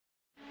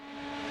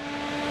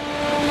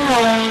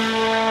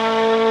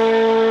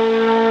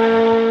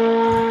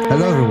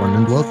Hello, everyone,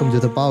 and welcome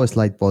to the Power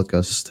Slide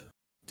podcast.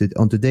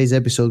 On today's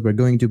episode, we're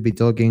going to be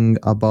talking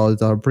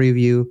about our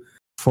preview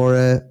for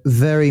a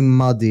very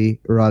muddy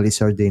Rally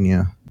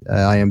Sardinia.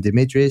 I am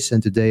Dimitris,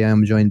 and today I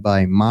am joined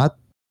by Matt.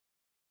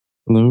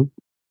 Hello.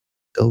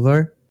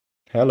 Silver.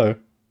 Hello.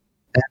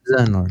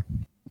 And Zanor.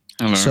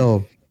 Hello.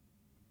 So,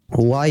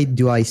 why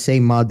do I say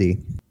muddy?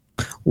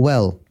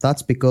 Well,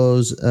 that's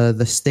because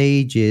the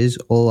stages,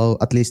 or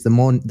at least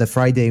the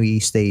Friday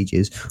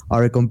stages,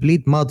 are a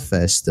complete mud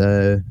fest,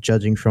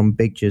 judging from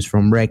pictures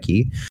from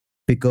Recce,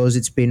 because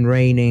it's been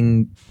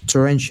raining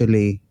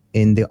torrentially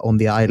on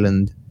the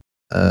island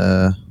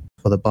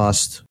for the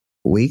past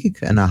week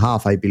and a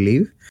half, I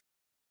believe.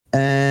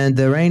 And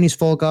the rain is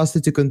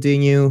forecasted to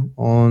continue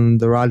on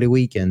the rally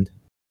weekend.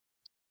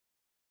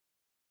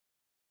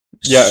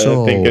 Yeah,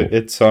 So, I think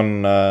it's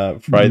on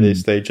Friday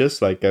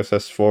stages, like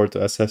SS4 to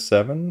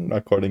SS7,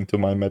 according to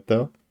my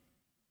Meteo.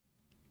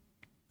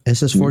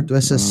 SS4 to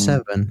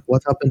SS7.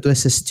 What happened to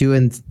SS2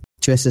 and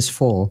to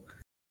SS4?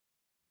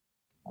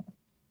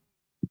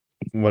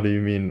 What do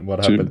you mean, what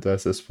happened to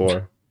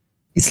SS4?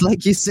 It's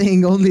like you're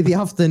saying only the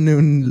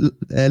afternoon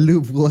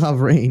loop will have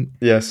rain.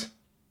 Yes,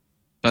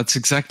 That's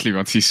exactly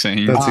what he's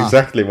saying. that's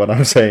exactly what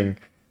I'm saying.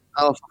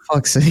 Oh, for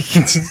fuck's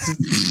sake.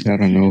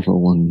 Terra Nova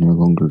 1 no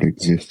longer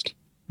exists.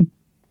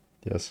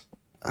 Yes.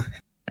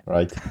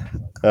 Right.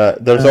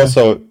 There's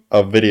also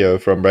a video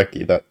from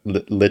Recce that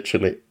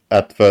literally,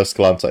 at first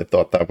glance, I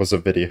thought that was a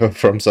video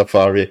from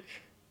Safari.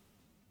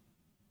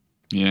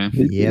 Yeah.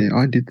 Yep. Yeah,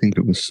 I did think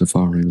it was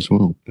Safari as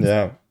well.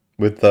 Yeah,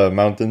 with the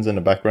mountains in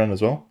the background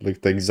as well.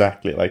 Looked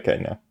exactly like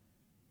Kenya.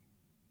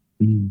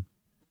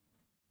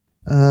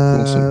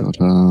 Also got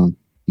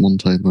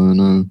Monte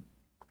Verno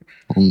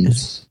on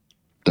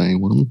day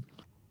one,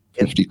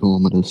 50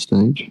 kilometer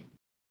stage.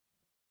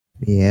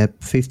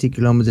 Yep, 50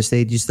 kilometer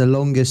stage is the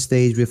longest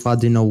stage we've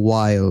had in a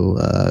while.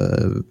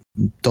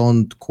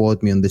 Don't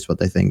quote me on this,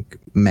 but I think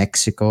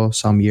Mexico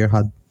some year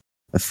had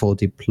a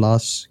 40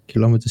 plus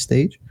kilometer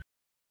stage.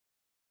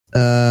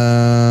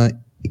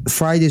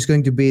 Friday is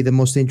going to be the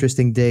most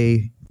interesting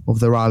day of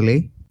the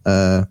rally,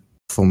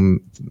 from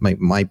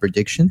my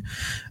prediction.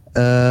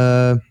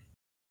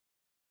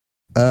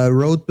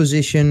 Road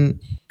position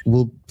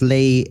will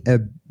play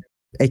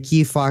a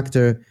key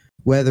factor,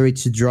 whether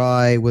it's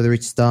dry, whether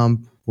it's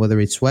damp,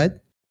 whether it's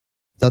wet.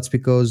 That's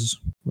because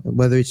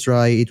whether it's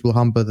dry, it will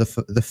hamper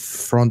the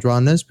front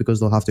runners because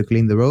they'll have to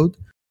clean the road.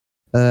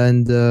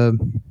 And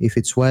if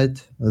it's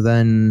wet,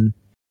 then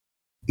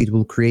it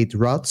will create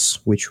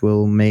ruts, which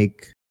will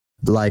make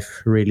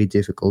life really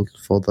difficult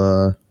for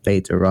the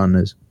later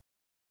runners.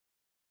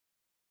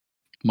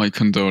 My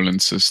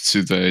condolences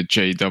to the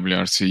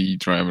JWRC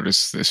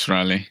drivers this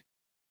rally.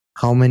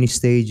 How many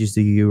stages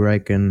do you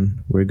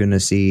reckon we're going to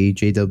see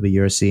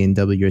JWRC and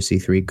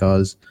WRC3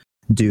 cars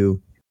do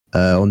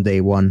on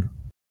day one?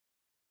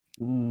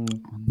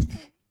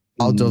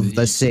 Out of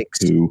the 6.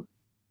 2.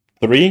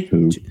 3?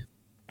 2.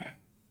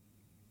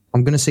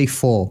 I'm going to say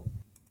 4.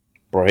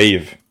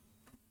 Brave.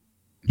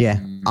 Yeah,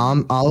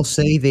 I'll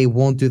say they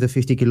won't do the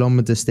 50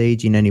 kilometer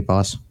stage in any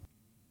pass.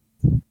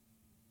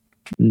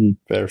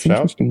 Fair It's shout.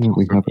 interesting that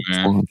we have it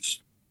Yeah.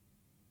 twice.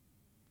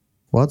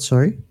 What?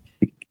 Sorry?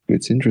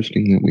 It's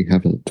interesting that we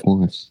have it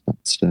twice, that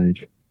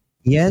stage.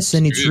 Yes,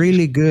 and it's Good.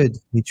 really good.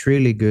 It's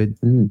really good.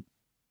 I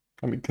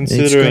mean,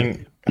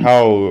 considering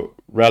how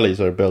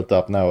rallies are built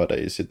up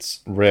nowadays,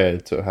 it's rare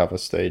to have a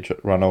stage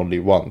run only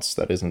once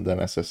that isn't an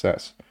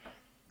SSS.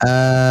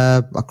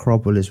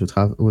 Acropolis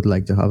would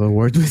like to have a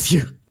word with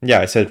you.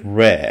 Yeah, I said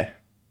rare.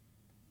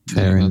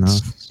 Fair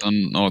That's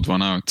an odd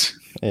one out.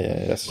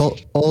 Yeah, yes.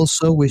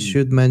 Also, we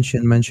should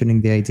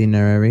mentioning the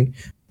itinerary.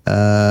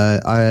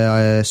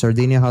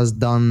 Sardinia has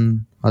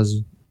gotten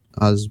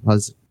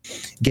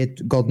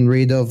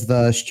rid of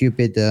the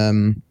stupid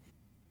 2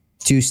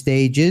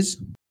 stages,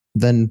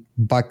 then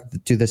back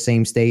to the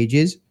same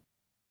stages,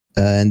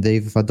 and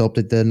they've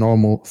adopted the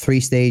normal 3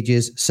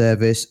 stages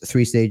service,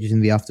 3 stages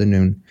in the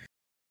afternoon.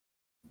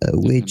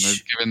 Which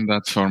They've given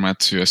that format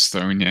to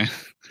Estonia.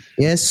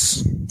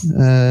 yes,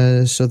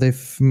 so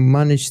they've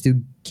managed to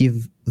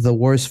give the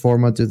worst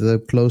format to the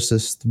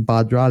closest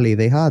bad rally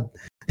they had.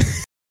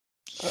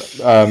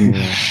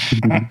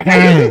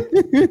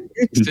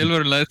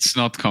 Silver, let's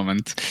not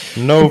comment.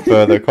 No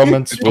further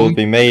comments will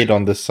be made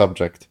on this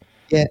subject.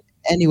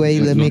 Anyway,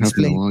 let me We have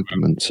explain. no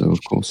argument, so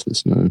of course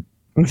there's no.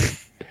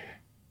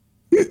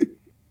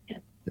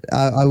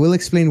 I will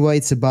explain why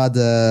it's a bad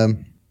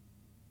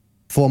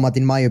format,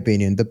 in my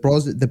opinion.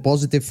 The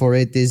positive for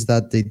it is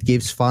that it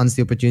gives fans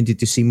the opportunity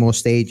to see more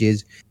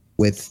stages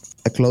with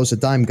a closer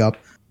time gap.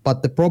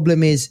 But the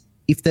problem is,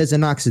 if there's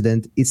an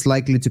accident, it's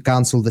likely to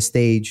cancel the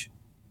stage.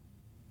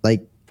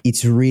 Like,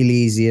 it's really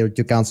easier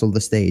to cancel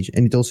the stage.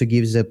 And it also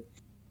gives a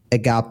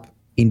gap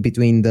in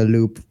between the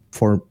loop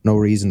for no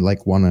reason,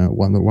 like one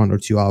or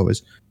 2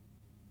 hours.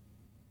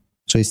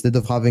 So instead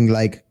of having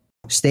like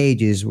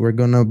stages, we're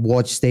gonna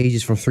watch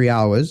stages for 3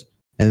 hours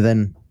and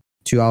then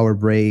 2-hour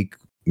break,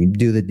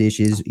 do the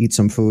dishes, eat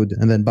some food,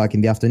 and then back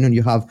in the afternoon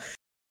you have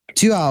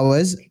 2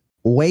 hours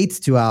wait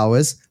 2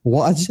 hours,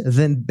 watch,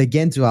 then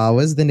begin 2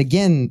 hours, then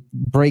again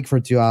break for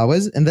 2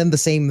 hours, and then the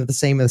same.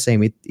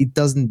 It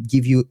doesn't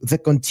give you the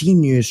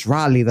continuous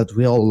rally that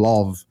we all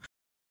love.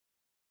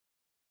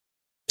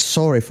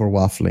 Sorry for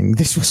waffling.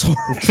 This was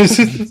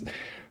horrible.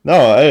 No,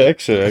 I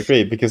actually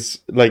agree, because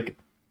like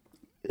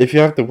if you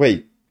have to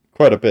wait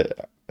quite a bit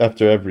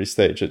after every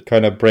stage, it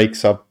kind of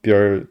breaks up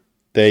your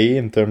day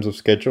in terms of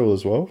schedule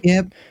as well.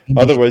 Yep.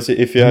 Otherwise,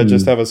 if you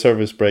just have a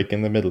service break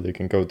in the middle, you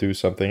can go do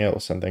something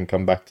else and then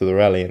come back to the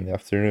rally in the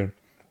afternoon.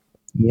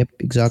 Yep,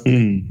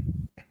 exactly.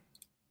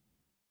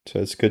 So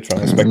it's good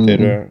from a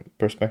spectator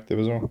perspective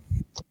as well.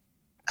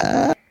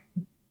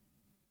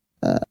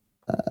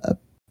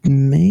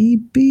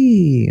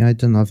 Maybe, I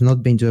don't know. I've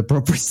not been to a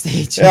proper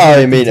stage. Yeah,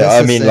 I mean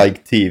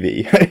like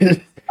TV.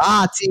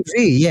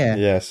 TV. Yeah.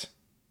 Yes.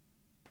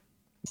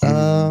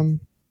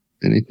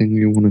 Anything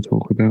you want to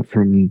talk about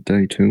from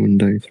day 2 and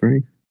day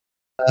 3?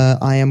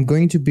 I am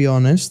going to be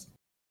honest.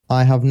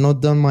 I have not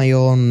done my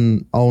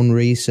own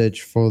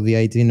research for the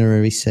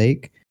itinerary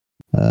sake.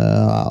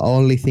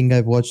 Only thing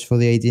I've watched for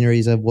the itinerary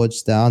is I've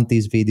watched the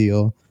Anti's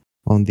video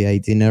on the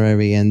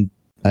itinerary, and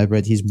I've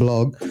read his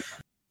blog.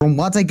 From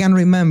what I can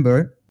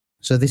remember,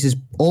 so this is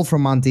all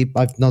from Anti.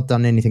 I've not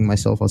done anything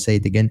myself. I'll say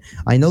it again.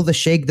 I know the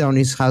shakedown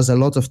has a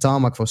lot of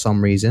tarmac for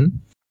some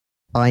reason.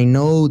 I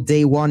know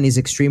day 1 is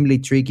extremely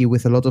tricky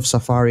with a lot of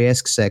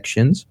safari-esque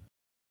sections.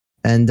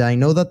 And I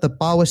know that the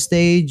power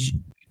stage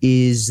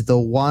is the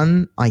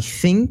one, I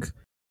think,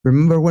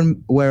 remember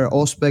where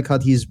Osbeck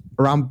had his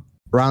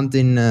rant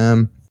in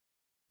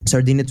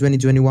Sardinia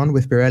 2021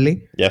 with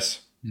Pirelli?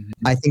 Yes.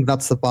 I think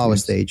that's the power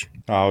stage.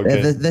 Oh,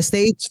 okay. The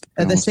stage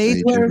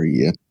Stage where... every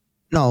year.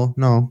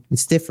 No,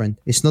 it's different.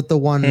 It's not the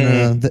one...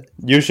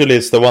 Usually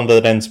it's the one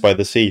that ends by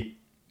the sea.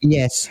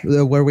 Yes,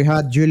 where we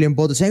had Julian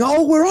Bottas saying,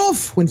 "Oh, we're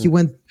off," when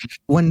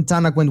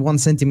Tanak went 1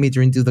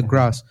 centimeter into the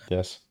grass.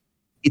 Yes,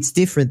 it's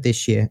different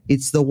this year.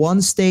 It's the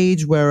one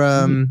stage where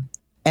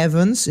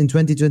Evans in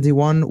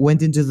 2021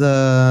 went into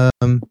the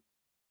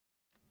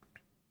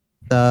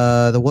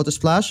water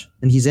splash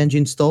and his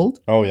engine stalled.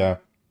 Oh yeah.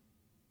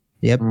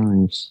 Yep.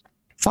 Nice.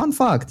 Fun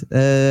fact: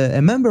 a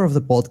member of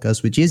the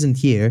podcast, which isn't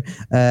here,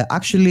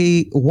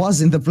 actually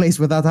was in the place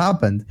where that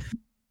happened,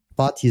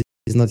 but he's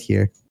not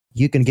here.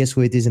 You can guess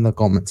who it is in the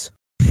comments.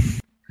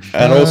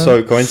 And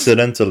also,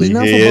 coincidentally,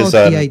 enough he about is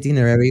the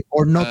itinerary,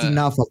 or not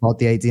enough about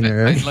the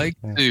itinerary. I'd like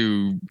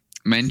to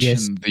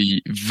mention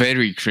the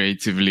very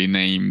creatively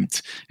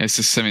named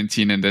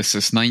SS17 and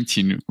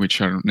SS19, which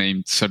are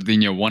named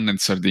Sardinia 1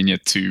 and Sardinia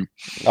 2.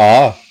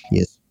 Ah.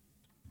 Yes.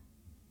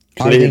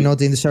 Are they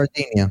not in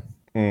Sardinia?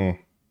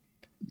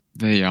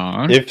 They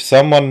are. If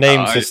someone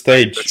names a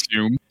stage...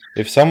 assume.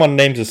 If someone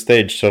names a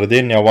stage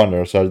Sardinia 1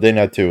 or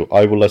Sardinia 2,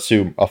 I will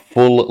assume a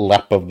full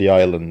lap of the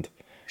island.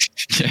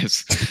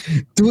 Yes.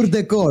 Tour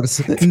de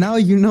course. Now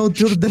you know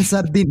Tour de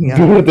Sardinia.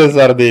 Tour de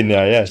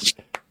Sardinia, yes.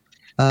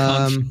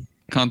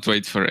 Can't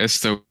wait for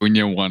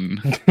Estonia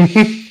 1.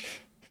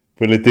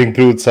 Will it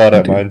include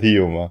Saaremaa and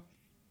Hiiumaa?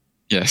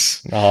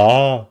 Yes.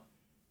 Ah.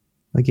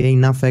 Okay,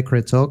 enough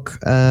Ekre talk.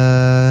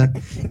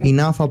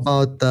 Enough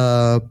about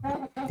the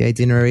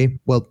itinerary.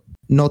 Well,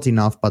 not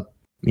enough, but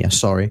yeah,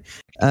 sorry.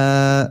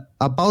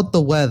 About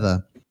the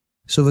weather.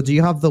 So do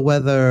you have the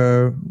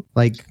weather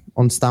like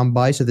on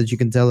standby so that you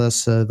can tell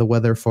us the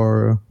weather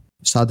for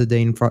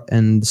Saturday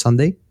and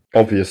Sunday?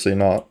 Obviously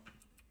not.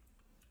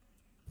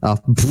 Oh.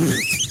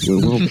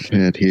 We're well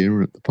prepared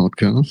here at the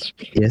podcast.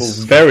 Yes.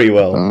 Very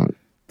well.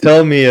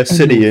 Tell me a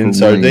city in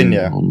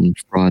Sardinia. On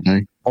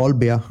Friday.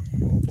 Olbia.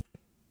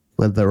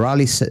 Well, the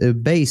rally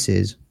base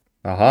is.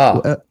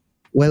 Aha.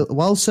 Well,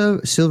 while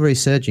Silver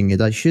is searching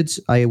it,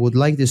 I would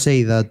like to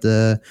say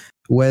that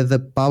where the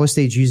power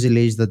stage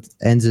usually is that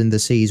ends in the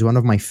sea is one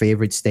of my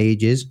favorite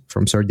stages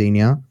from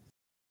Sardinia.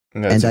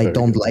 And I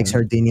don't like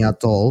Sardinia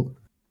at all.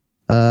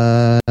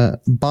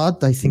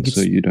 But I think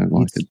so you don't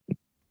like it?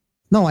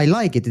 No, I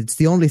like it. It's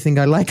the only thing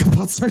I like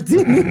about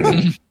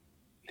Sardinia.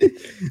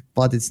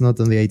 But it's not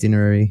on the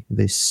itinerary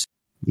this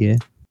year.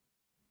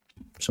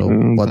 So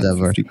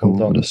whatever.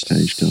 The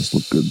stage does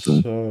look good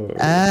though.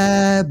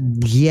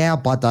 Yeah,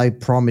 but I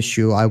promise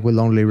you, I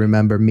will only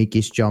remember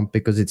Mickey's jump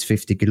because it's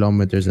 50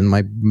 kilometers, and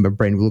my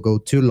brain will go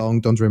too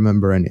long. Don't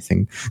remember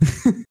anything.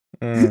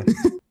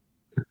 Wonderful.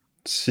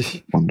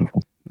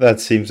 That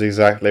seems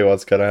exactly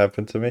what's gonna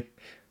happen to me.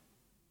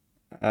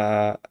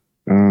 I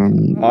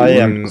am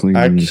actually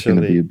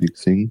going to be a big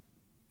thing.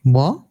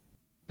 What?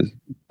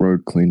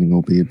 Road cleaning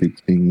will be a big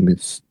thing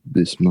this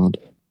mud.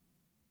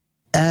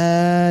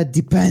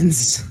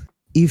 Depends.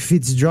 If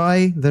it's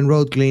dry, then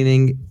road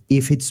cleaning.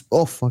 If it's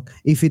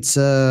if it's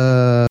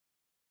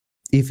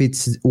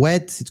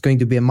wet, it's going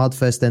to be a mud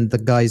fest, and the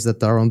guys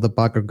that are on the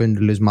back are going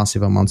to lose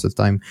massive amounts of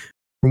time.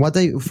 From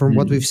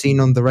what we've seen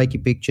on the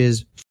Reiki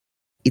pictures,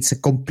 it's a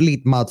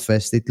complete mud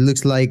fest. It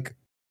looks like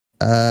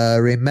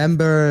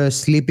remember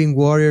Sleeping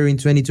Warrior in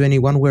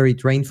 2021 where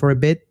it rained for a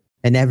bit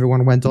and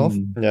everyone went off?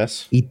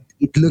 Yes.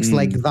 It looks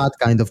like that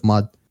kind of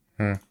mud.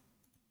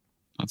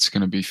 That's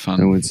going to be fun.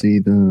 So it's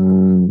either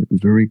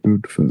very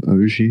good for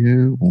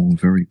Ogier or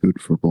very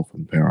good for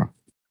Rothenpera.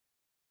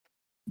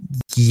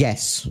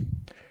 Yes.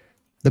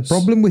 The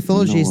problem with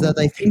Ogier is that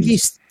I think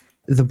he's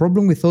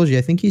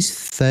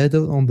third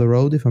on the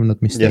road, if I'm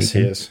not mistaken. Yes, he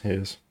is. He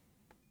is.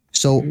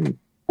 So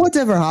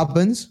whatever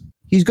happens,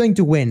 he's going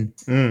to win.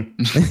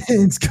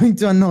 It's going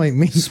to annoy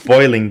me.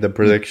 Spoiling the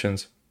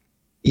predictions.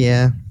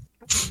 Yeah.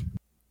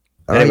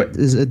 All Anyway.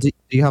 right. Do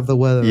you have the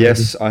weather?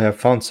 Yes, I have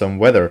found some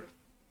weather.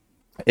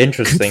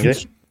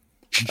 Interestingly.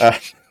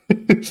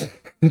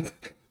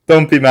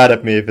 Don't be mad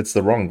at me if it's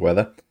the wrong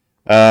weather.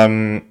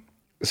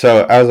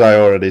 So, as I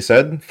already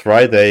said,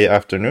 Friday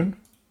afternoon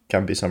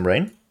can be some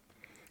rain.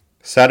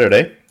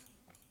 Saturday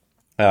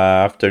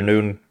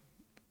afternoon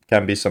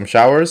can be some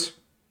showers.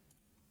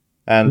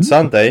 And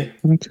Sunday,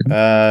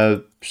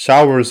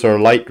 showers or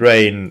light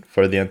rain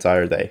for the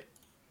entire day.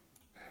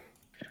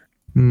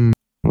 Well,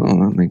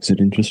 that makes it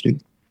interesting.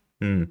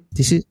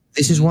 This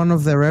is one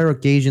of the rare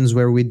occasions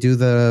where we do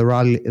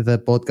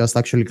the podcast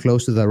actually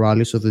close to the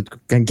rally, so that we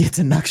can get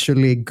an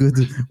actually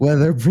good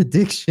weather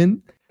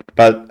prediction.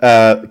 But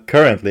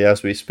currently,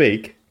 as we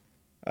speak,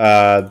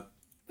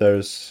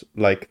 there's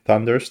like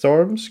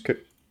thunderstorms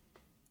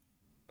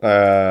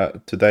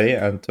today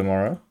and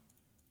tomorrow.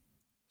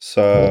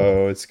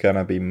 So it's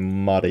gonna be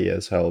muddy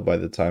as hell by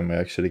the time we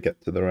actually get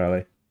to the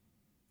rally.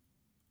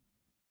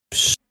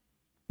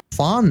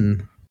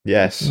 Fun.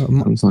 Yes.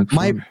 Sounds like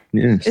fun.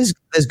 Yes.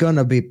 There's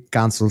gonna be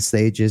cancelled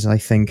stages, I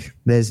think.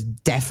 There's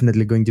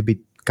definitely going to be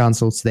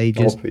cancelled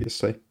stages.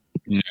 Obviously.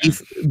 Yeah.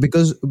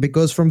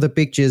 Because from the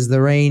pictures,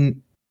 the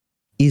rain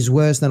is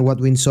worse than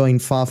what we saw in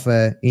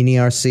Fafe in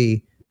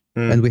ERC,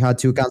 and we had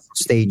 2 cancelled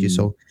stages.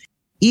 So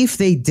if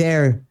they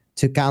dare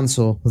to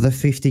cancel the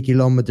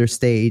 50-kilometer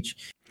stage,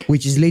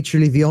 which is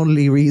literally the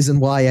only reason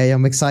why I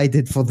am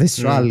excited for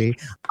this rally,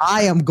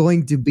 I am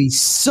going to be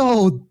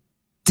so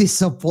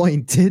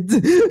disappointed.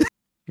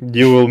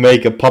 You will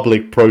make a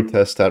public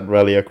protest at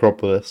Rally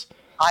Acropolis.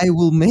 I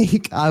will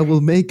make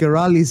a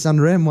Rally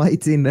Sanremo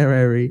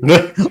itinerary.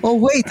 Oh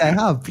wait, I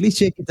have. Please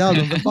check it out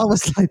on the Power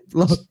Slide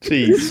blog.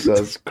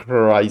 Jesus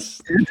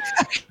Christ.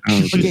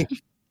 Okay,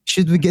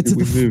 should we get to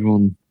the move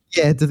on?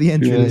 Yeah, to the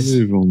entry list.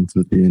 Move on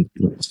to the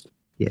entry list.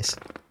 Yes.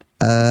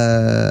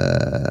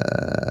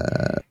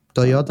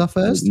 Toyota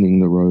first. Opening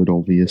the road,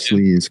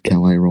 obviously, is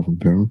Calais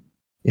Rothenpera.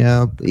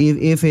 Yeah,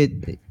 if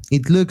it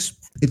looks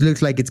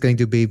like it's going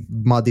to be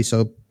muddy,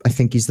 so I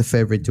think he's the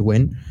favorite to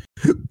win.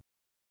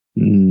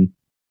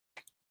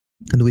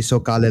 And we saw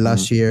Kalle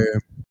last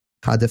year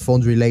had a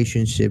fond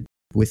relationship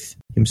with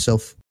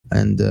himself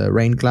and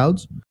rain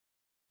clouds.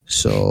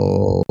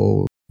 So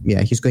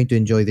yeah, he's going to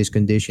enjoy these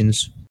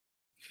conditions.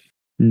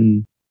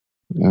 Behind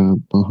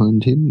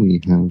him,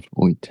 we have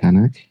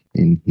Oitanak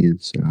in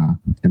his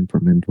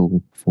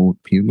temperamental Ford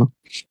Puma.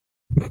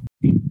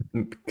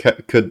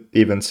 Could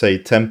even say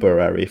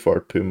temporary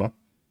Ford Puma.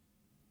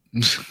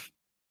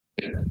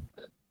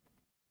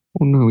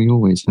 Well, no, he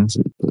always has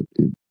it, but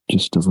it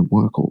just doesn't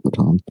work all the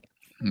time.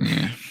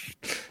 Yeah.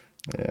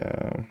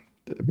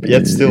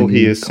 Yet still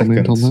he is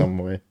second some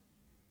way.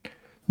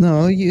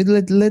 No, you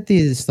let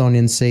the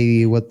Estonians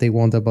say what they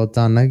want about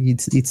Tanak.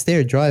 It's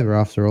their driver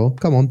after all.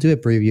 Come on, do a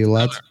preview,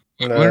 lads.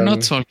 We're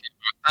not talking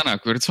about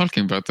Tanak. We're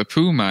talking about the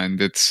Puma and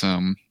its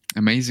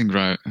amazing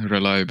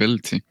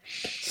reliability.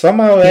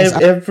 Somehow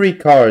every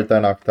car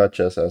Tanak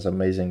touches has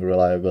amazing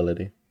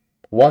reliability.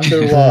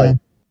 Wonder why.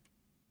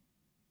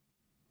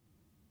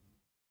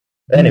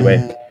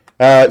 Anyway,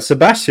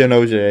 Sebastian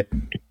Ogier.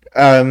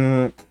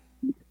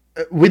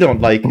 We don't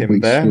like him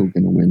there. Still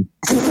gonna win.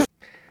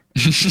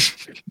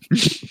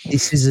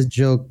 This is a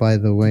joke, by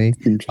the way.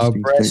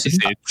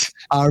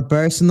 Our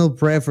personal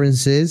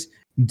preferences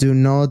do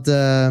not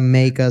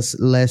make us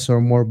less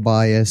or more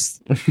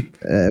biased.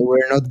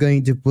 We're not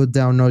going to put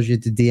down Ogier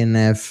to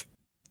DNF.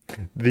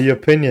 The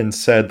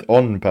opinions said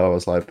on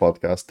Powerslide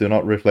Podcast do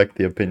not reflect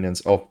the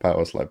opinions of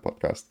Powerslide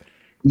Podcast.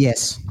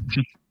 Yes.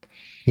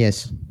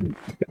 Yes.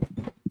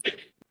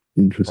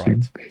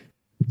 Interesting.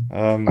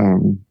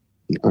 Right.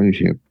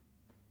 Ogier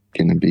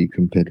gonna be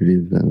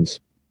competitive as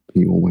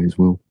he always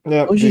will.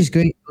 Yeah, Ogier is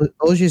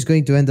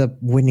going to end up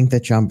winning the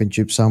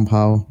championship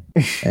somehow,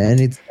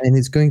 and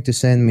it's going to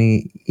send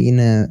me in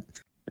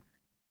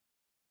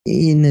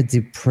a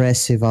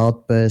depressive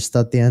outburst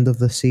at the end of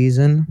the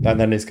season. And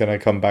then he's gonna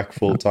come back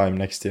full time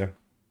next year.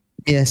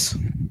 Yes.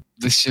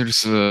 This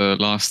year's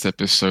last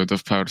episode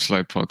of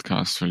Powerslide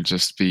Podcast will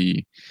just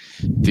be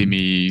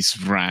Dimi's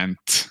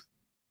rant,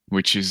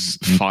 which is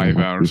 5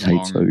 hours He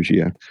hates long.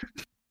 Ogier.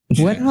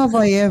 When have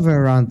I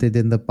ever ranted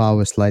in the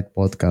Power Slide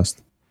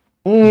podcast?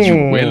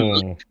 You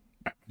will.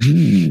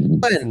 When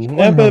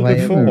Never have I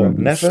before. ever?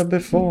 Never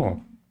before.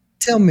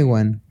 Tell me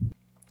when.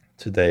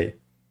 Today.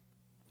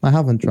 I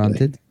haven't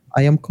ranted.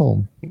 I am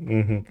calm.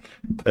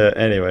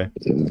 Anyway.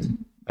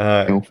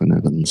 Elfin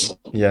Evans.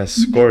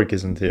 Yes, Gorg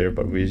isn't here,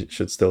 but we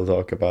should still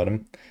talk about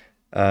him.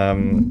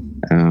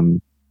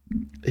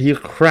 He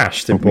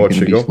crashed in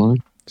Portugal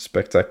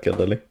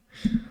spectacularly.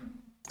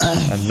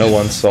 And no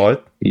one saw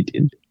it. He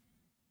did.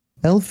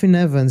 Elfyn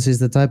Evans is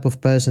the type of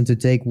person to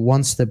take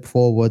one step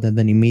forward and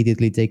then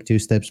immediately take 2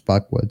 steps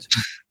backwards.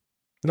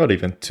 Not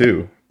even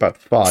 2, but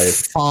 5.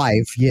 5,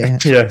 yeah.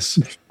 Yes.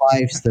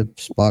 5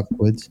 steps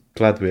backwards.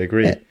 Glad we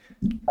agree.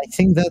 I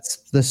think that's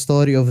the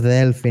story of the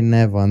Elfyn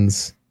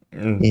Evans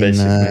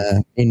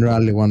Basically. in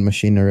Rally 1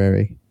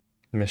 machinery.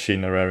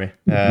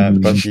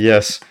 But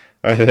yes,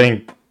 I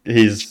think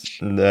he's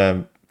in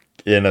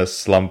a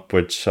slump,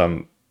 which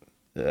I'm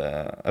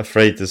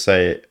afraid to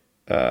say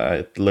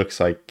it looks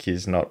like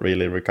he's not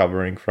really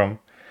recovering from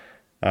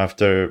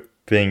after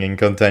being in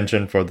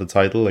contention for the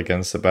title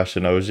against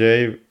Sebastian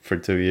Ogier for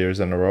 2 years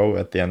in a row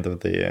at the end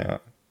of the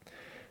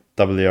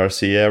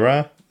WRC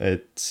era.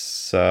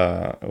 It's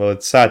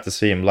sad to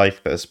see him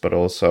like this, but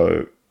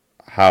also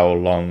how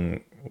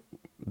long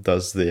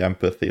does the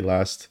empathy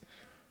last?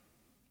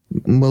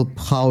 Well,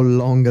 how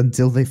long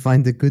until they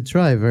find a good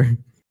driver?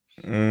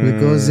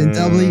 Because in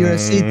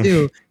WRC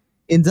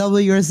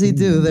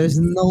 2, there's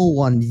no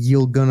one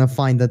you're gonna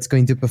find that's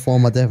going to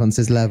perform at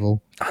Evans's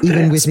level,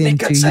 even within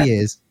 2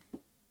 years.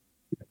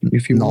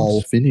 If you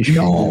want to finish,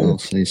 I'll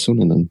say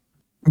Suninen.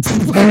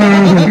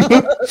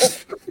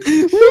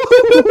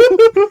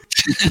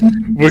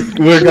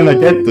 We're gonna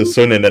get to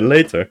Suninen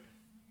later.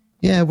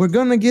 Yeah, we're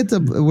gonna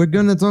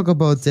talk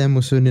about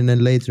Teemu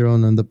Suninen later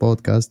on the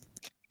podcast.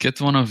 Get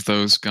one of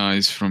those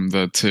guys from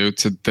the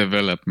Toyota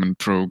development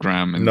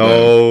program and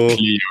No. Get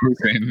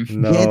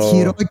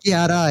Hiroki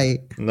Arai.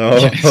 No.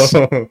 Yes.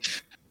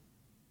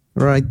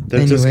 Right.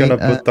 They're just gonna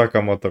put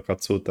Takamoto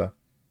Katsuta.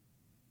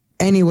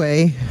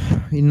 Anyway,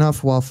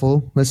 enough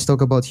waffle. Let's talk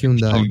about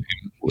Hyundai.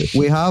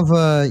 We have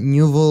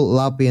Neuville,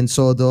 Lappi, and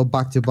Sodo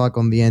back to back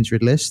on the entry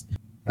list.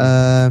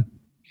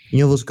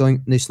 Neuville's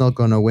it's not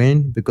gonna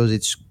win because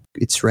it's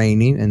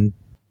rainy and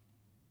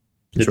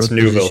it's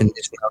Neuville.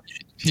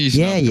 He's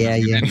yeah.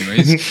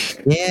 anyways.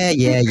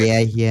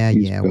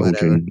 Yeah.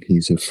 Whatever.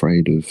 He's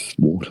afraid of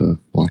water,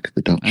 like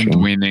the Dutch And are.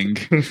 winning.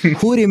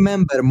 Who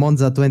remember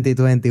Monza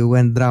 2020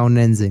 when drown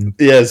engine?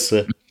 Yes.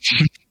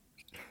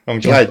 I'm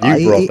glad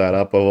you brought that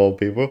up of all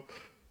people.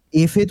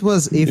 If it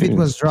was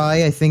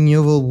dry, I think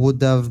Neuville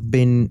would have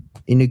been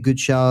in a good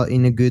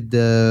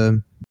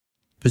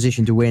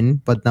position to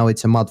win. But now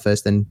it's a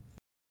mudfest, and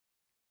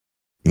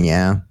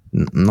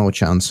no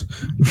chance.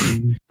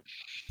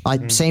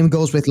 Same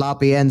goes with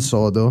Lappi and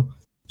Sodo.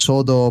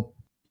 Sodo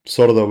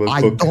will cook.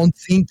 I don't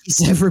think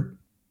he's ever.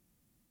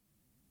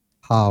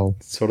 How?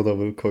 Sodo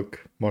will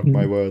cook. Mark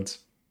my words.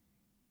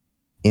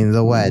 In the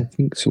I wet.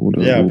 think Soda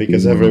Yeah, will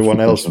because be one everyone of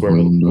the else better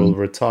will ones.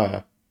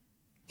 retire.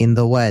 In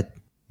the wet.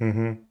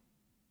 Mm-hmm.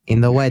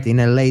 In the wet, in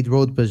a late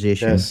road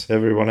position. Yes,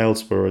 everyone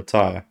else will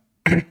retire.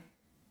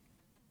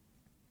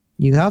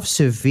 You have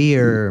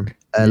severe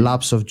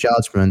lapse of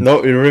judgment.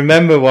 No, you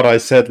remember what I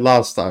said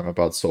last time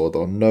about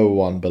Sodo? No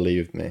one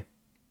believed me.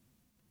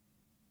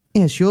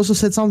 Yes, you also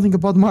said something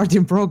about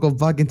Martin Prokop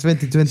back in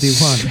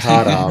 2021.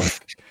 Shut up.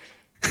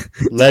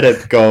 Let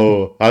it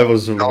go. I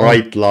was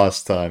right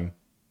last time.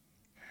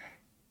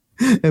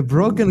 A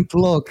broken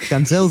clock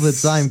can tell the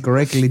time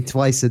correctly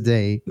twice a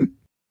day.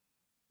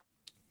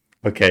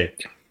 Okay,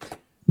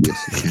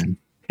 Yes, it can.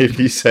 if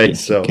you say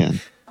Yes, so. it can.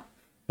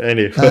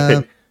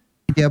 Anyway,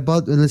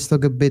 Let's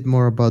talk a bit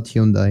more about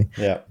Hyundai.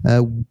 yeah.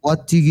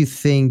 What do you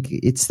think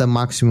it's the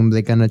maximum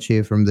they can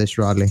achieve from this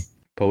rally?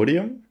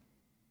 Podium?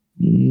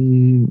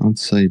 I'd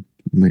say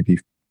maybe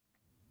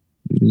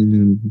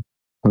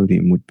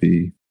podium would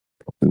be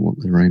probably what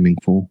they're aiming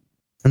for.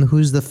 And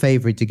who's the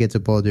favorite to get a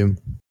podium?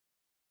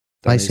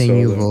 I say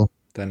Neuville.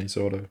 Danny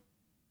Sodo.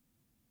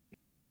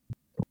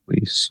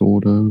 Probably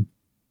Sordo.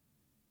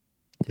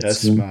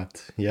 Yes, So-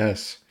 Matt.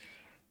 Yes.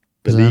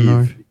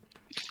 Zanor.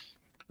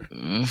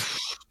 Believe.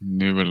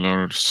 Neuville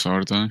or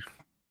Sarda.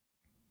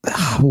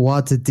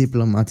 What a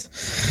diplomat.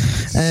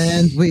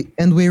 And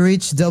we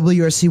reached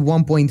WRC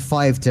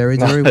 1.5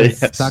 territory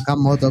with Yes.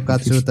 Takamoto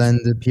Katsuta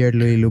and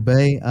Pierre-Louis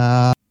Loubet.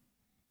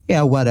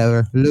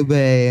 Whatever.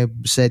 Loubet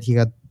said he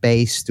had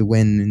pace to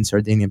win in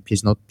Sardinia.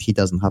 He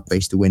doesn't have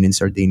pace to win in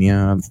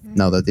Sardinia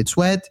now that it's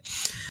wet.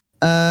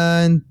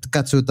 And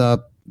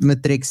Katsuta,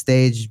 metric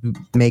stage,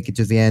 make it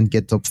to the end,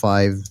 get top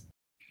 5.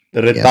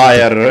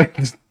 Retire.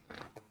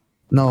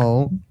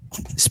 No.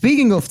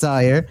 Speaking of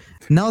tire,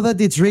 now that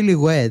it's really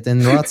wet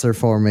and ruts are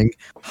forming,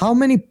 how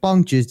many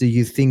punctures do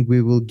you think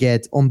we will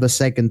get on the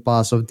second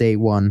pass of day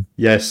 1?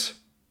 Yes.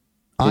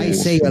 I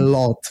say a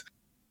lot.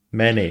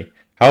 Many.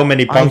 How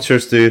many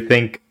punctures do you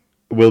think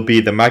will be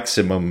the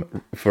maximum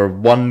for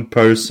one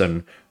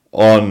person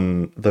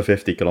on the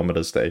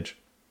 50-kilometer stage?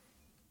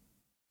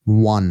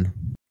 1.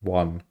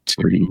 1.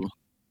 2.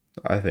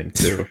 I think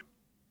 2.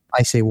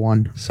 I say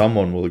 1.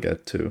 Someone will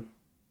get 2.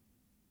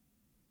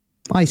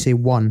 I say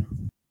 1.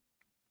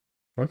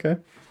 Okay.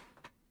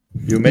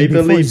 You may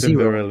Before believe in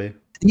 0. Pirelli.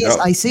 Yes,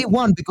 No. I say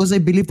 1 because I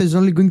believe there's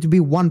only going to be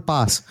one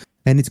pass.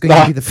 And it's going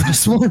to be the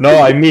first one.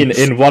 No, I mean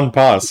in one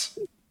pass.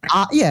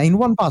 In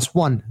one pass,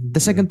 1. The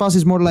second pass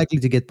is more likely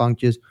to get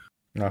punctures.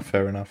 No,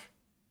 fair enough.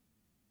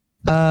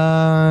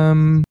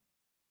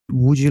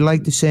 Would you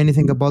like to say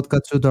anything about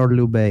Katsuta or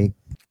Loubet?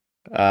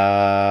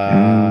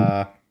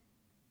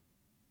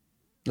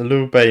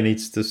 Lupe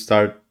needs to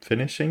start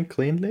finishing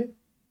cleanly.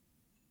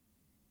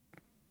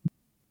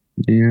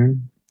 Yeah.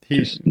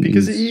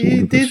 Because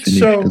he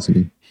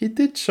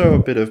did show a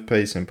bit of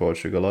pace in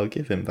Portugal. I'll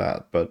give him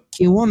that. But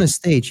he won a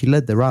stage. He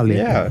led the rally.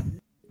 yeah,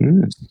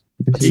 Yes.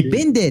 But he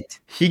binned it.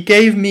 he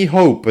gave me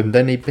hope, and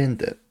then he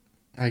pinned it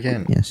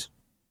again. Yes.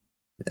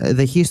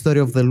 The history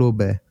of the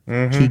Lube.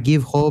 Mhm. He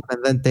give hope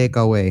and then take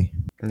away.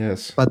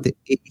 Yes. But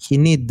he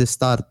need to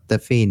start the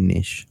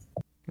finish.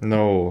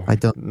 No. I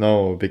don't.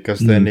 No, because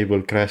then he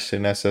will crash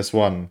in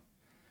SS1.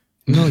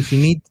 No,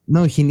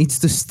 he needs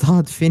to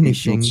start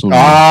finishing. So-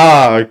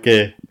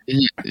 Okay.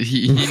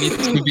 He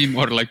needs to be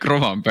more like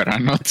Rovanperä,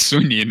 not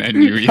Suninen,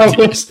 you That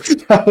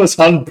idiot. was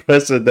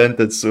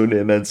unprecedented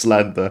Suninen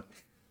slander.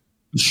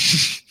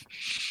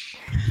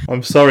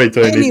 I'm sorry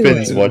to any Anyway.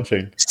 Finns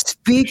watching.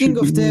 Speaking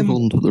Should of we them, move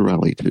on to the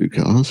Rally 2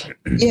 cars?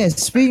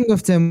 yes. Speaking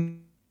of them,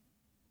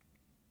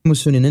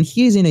 Suninen,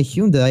 he is in a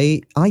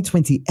Hyundai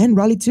i20 and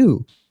Rally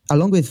 2,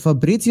 along with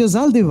Fabrizio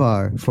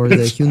Zaldivar for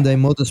the Hyundai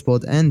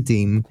Motorsport N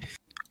team.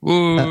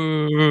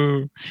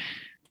 Whoa.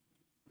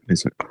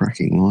 It's a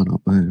cracking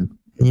lineup there.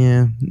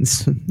 Yeah,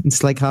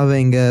 it's like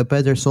having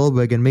Peter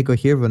Solberg and Mikko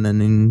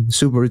Hirvonen in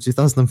Subaru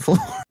 2004.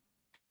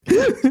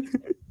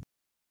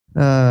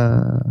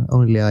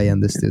 Only I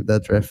understood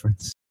that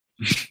reference.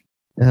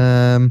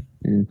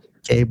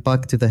 Okay,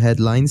 back to the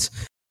headlines.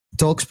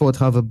 TalkSport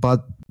have a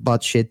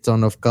butt shit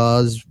ton of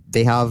cars.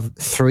 They have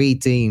 3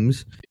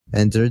 teams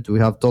entered. We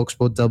have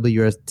TalkSport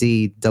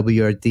WRT,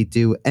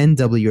 WRT2, and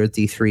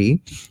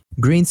WRT3.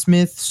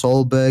 Greensmith,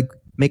 Solberg,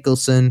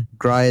 Mikkelsen,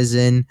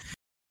 Grierson,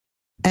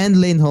 and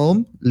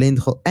Lindholm,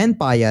 and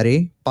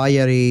Pajari.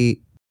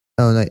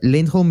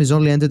 Lindholm is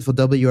only entered for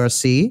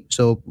WRC,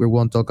 so we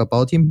won't talk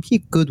about him. He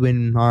could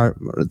win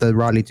the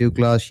Rally 2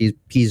 class.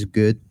 He's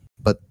good,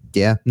 but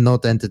yeah,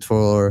 not entered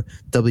for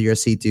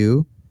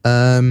WRC2.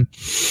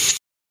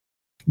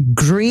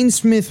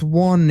 Greensmith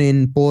won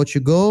in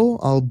Portugal,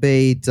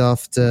 albeit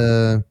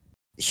after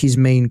his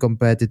main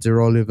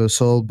competitor, Oliver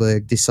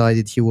Solberg,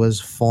 decided he was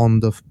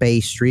fond of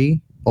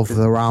pastry of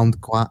the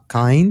round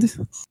kind.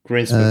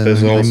 Greensmith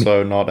is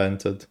also not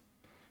entered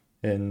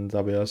in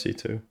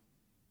WRC2.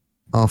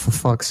 Oh, for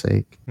fuck's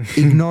sake.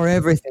 Ignore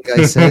everything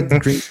I said.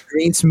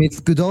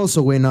 Greensmith could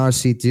also win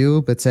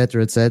RC2,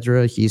 etc.,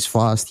 etc. He's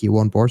fast. He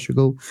won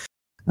Portugal.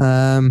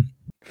 Who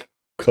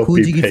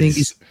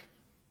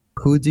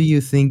do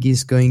you think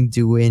is going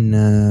to win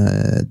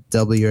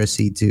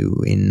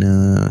WRC2 in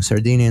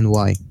Sardinia, and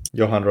why?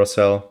 Johan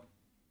Rossell.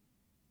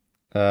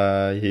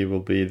 He will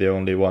be the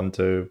only one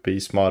to be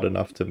smart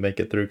enough to make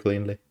it through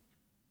cleanly.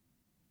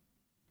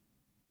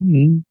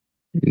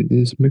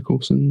 Is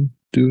Mikkelsen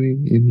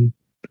doing in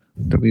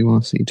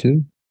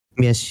WRC2?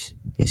 Yes,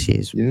 he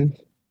is. Yeah.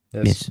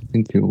 Yes. I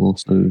think he'll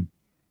also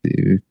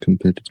be a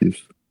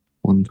competitive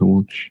one to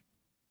watch,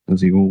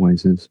 as he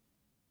always is.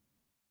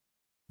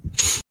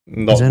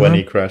 Not when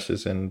he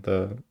crashes in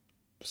the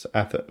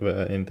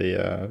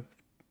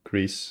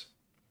Greece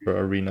or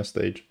arena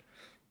stage.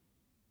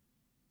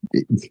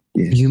 Yes.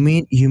 You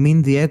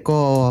mean the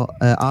Echo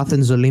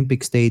Athens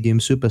Olympic Stadium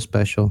Super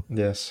Special?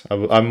 Yes,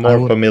 I'm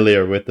more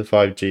familiar with the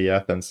 5G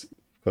Athens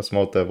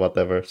Cosmote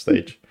whatever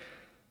stage.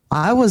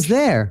 I was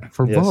there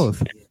for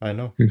both. I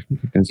know.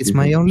 It's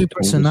my only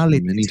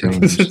personality.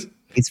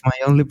 It's my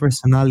only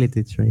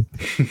personality trait.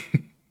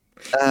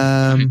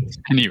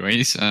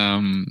 Anyways,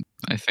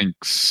 I think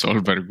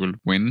Solberg will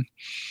win.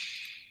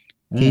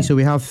 Okay, so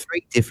we have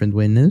 3 different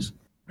winners.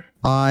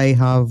 I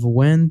have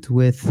went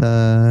with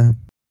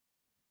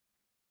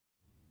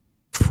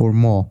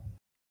Fourmont.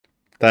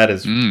 That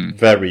is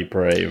very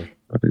brave.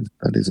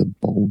 That is a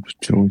bold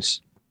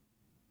choice.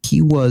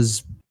 He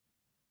was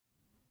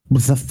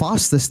the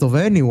fastest of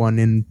anyone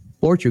in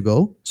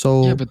Portugal.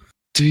 So yeah, but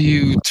do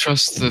you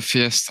trust the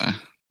Fiesta?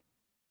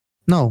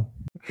 No.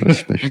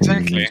 Especially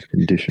Exactly. in those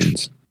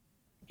conditions.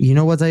 You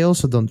know what I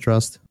also don't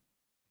trust?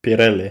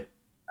 Pirelli.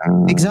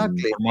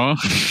 Exactly. Fourmont?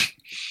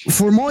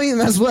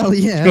 Fourmont as well,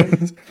 yeah.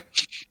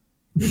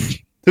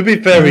 To be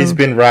fair, he's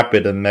been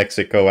rapid in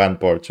Mexico and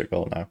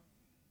Portugal now.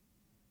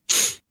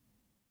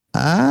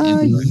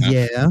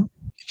 Yeah.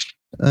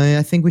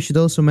 I think we should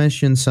also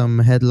mention some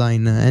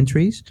headline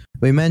entries.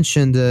 We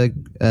mentioned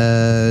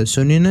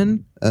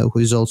Suninen, who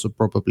is also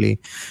probably...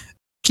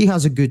 He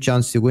has a good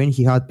chance to win.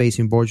 He had pace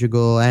in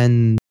Portugal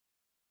and...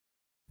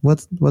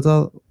 What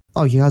else?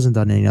 Oh, he hasn't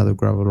done any other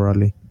gravel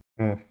rally.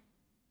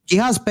 He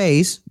has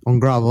pace on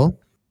gravel.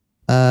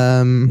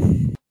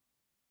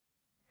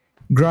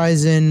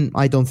 Grierson,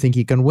 I don't think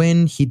he can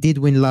win. He did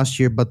win last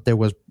year, but there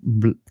was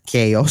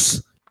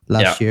chaos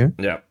last year.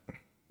 Yeah.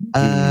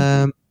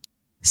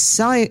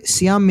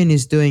 Siamin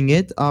is doing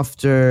it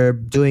after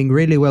doing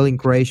really well in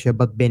Croatia,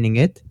 but binning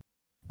it.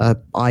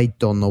 I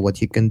don't know what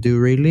he can do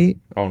really.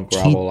 On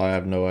gravel, I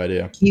have no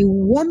idea. He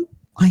won.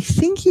 I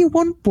think he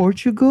won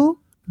Portugal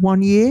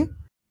one year.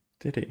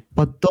 Did he?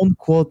 But don't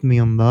quote me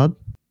on that.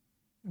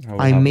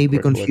 I may be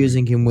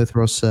confusing him with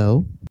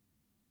Rossell.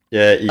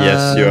 Yeah,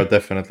 yes, you are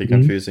definitely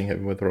confusing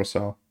him with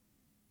Rossell.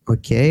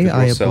 Okay,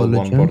 I Rossell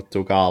apologize. won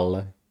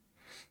Portugal.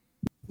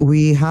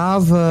 We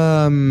have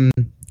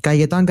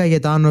Kajetan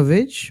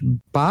Kajetanovic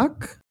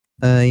back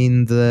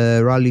in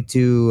the Rally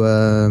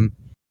 2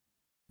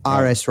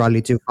 RS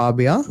Rally 2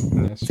 Fabia.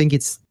 Yes. I think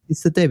it's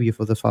the debut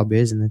for the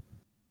Fabia, isn't it?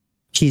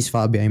 His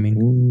Fabia, I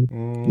mean.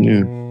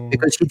 Yeah.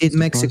 Because he did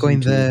Mexico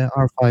in the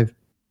R5.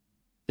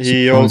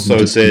 He Surprising also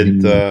to see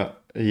did. him.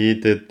 He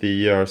did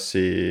the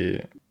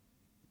ERC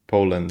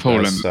Poland as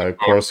a Poland.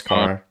 course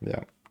car.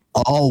 Yeah.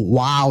 Oh,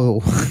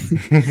 wow.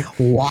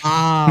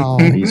 Wow.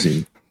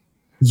 Amazing.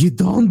 You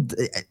don't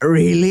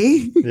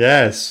really?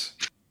 Yes.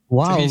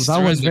 Wow, He's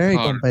that was driven the very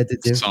car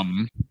competitive.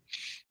 some.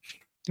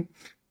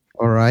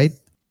 All right.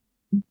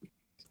 We've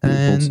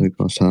also And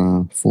got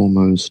our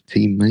foremost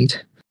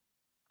teammate.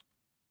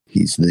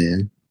 He's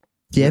there.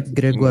 yep,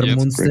 Gregor Yep,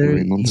 Munster.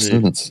 Gregory Monster. Yeah.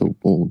 That's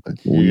all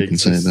He you can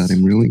say about exists.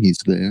 him, really. He's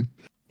there.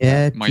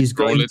 Yeah, Might he's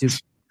roll going it.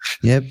 to.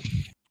 Yep.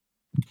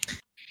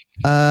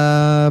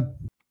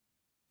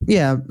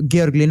 Yeah,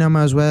 Georg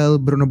Linama as well,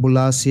 Bruno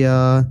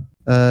Bulasia,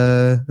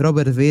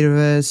 Robert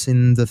Virves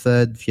in the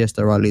third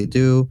Fiesta Rally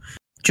 2.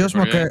 Jos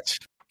Maker,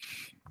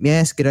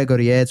 yes,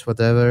 Gregor Yates,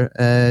 whatever.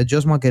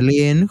 Jos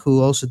Makelin,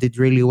 who also did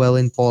really well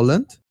in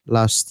Poland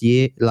last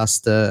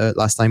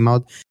time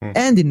out,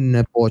 and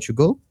in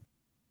Portugal.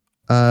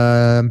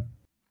 You're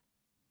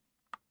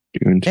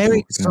going to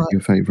Eric talk about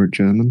your favorite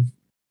German?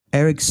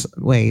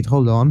 Wait,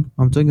 hold on.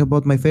 I'm talking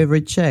about my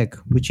favorite Czech,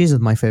 which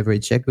isn't my favorite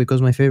Czech because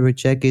my favorite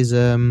Czech is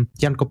Jan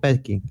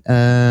Kopecky.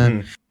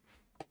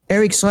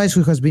 Eric Seitz,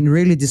 who has been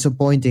really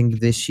disappointing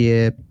this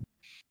year,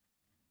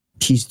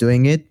 he's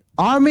doing it.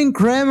 Armin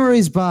Kremer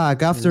is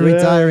back after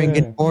retiring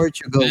in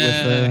Portugal with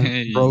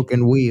a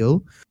broken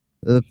wheel.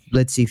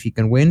 Let's see if he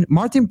can win.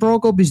 Martin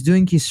Prokop is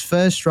doing his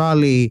first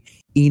rally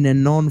in a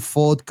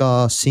non-Ford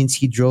car since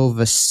he drove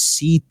a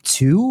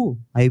C2,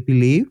 I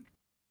believe.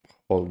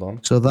 Hold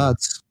on. So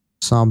that's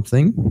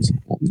something.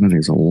 That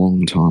is a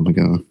long time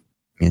ago.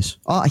 Yes.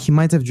 Oh, he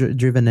might have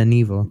driven an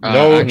Evo.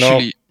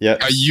 Actually, Yes.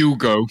 a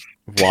Yugo.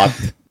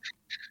 What?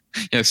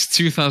 Yes,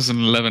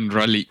 2011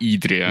 Rally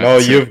Idria. No,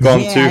 you've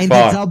gone Yeah, too in the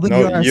far. No,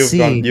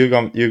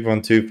 WRC. you've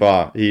gone too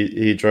far.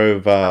 He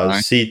drove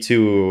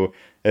C2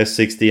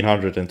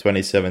 S1600 in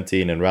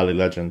 2017 in Rally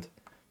Legend.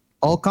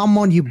 Oh, come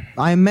on,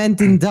 I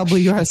meant in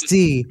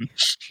WRC.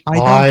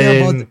 I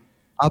don't care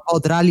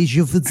about Rally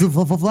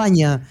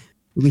Jugoslawia.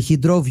 He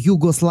drove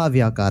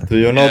Yugoslavia car. Do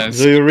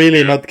you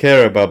really not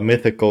care about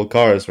mythical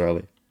cars,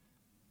 Rally?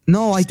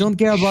 No, I don't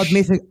care about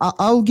mythic.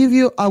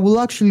 I will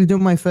actually do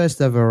my first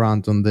ever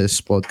rant on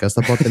this podcast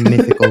about the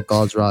mythical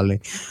cars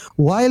rally.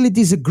 While it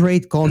is a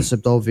great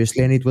concept,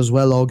 obviously, and it was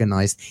well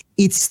organized,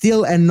 it's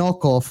still a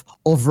knockoff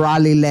of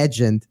Rally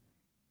Legend.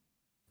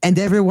 And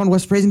everyone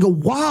was praising,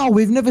 wow,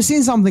 we've never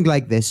seen something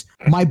like this.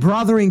 My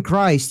brother in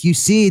Christ, you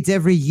see it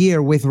every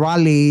year with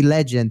Rally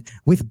Legend,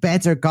 with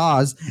better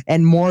cars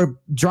and more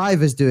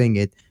drivers doing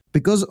it.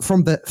 Because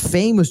from the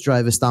famous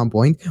driver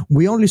standpoint,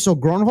 we only saw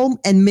Gronholm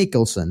and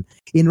Mikkelsen.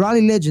 In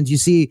Rally Legend, you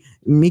see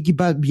Mickey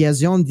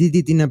Biazion did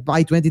it in a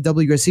I-20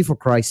 WRC, for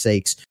Christ's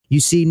sakes. You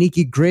see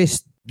Nicky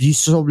Grist, you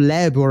saw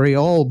Leb,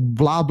 Oriol,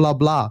 blah, blah,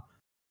 blah.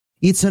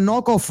 It's a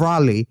knockoff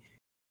rally.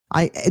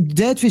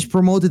 Deadfish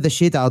promoted the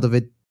shit out of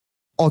it.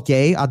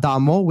 Okay,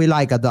 Adamo, we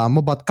like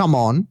Adamo, but come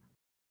on.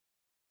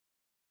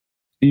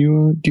 Do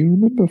you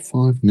remember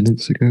 5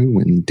 minutes ago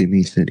when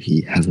Dimmy said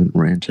he hasn't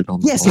ranted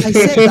on? Yes, I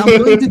said I'm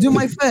going to do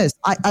my first.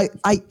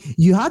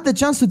 You had the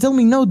chance to tell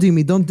me no,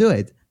 Dimmy, don't do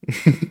it.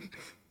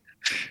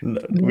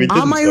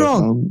 Am I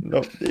wrong?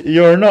 No,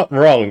 you're not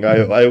wrong.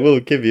 I will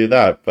give you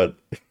that, but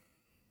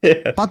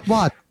yeah. But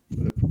what?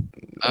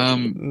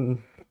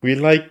 We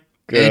like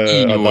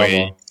anyway.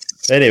 Adamo.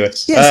 Anyway,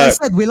 yes,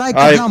 I said we like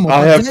Adamo,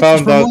 I have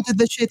found out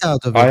the shit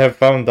out of it. I have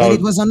found out. And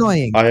it was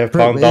annoying. I have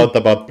found out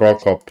about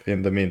Prokop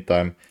in the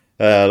meantime.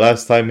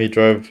 Last time he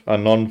drove a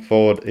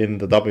non-Ford in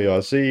the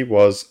WRC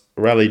was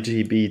Rally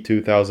GB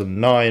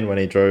 2009 when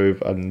he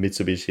drove a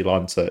Mitsubishi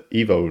Lancer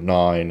Evo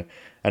 9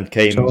 and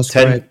came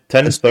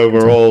 10th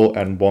overall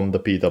and won the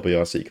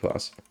PWRC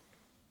class.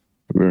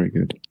 Very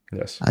good.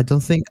 Yes. I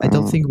don't think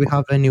we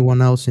have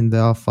anyone else in the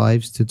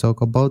R5s to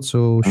talk about.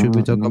 So should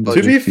we talk about?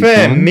 To be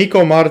fair,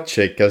 Miko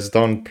Marcik has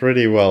done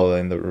pretty well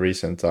in the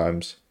recent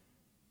times.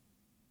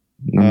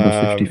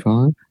 Number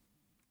 55.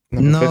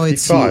 No,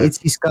 55. It's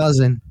his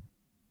cousin.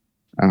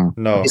 Oh,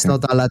 no, it's not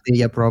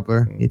Alatilla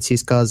proper. It's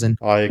his cousin.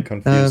 I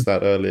confused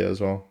that earlier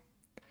as well.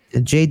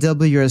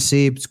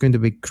 JWRC, it's going to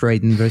be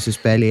Creighton versus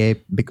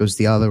Pellier because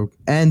the other,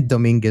 and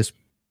Dominguez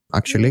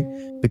actually,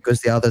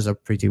 because the others are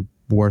pretty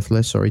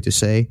worthless, sorry to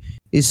say.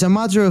 It's a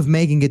matter of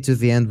making it to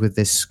the end with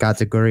this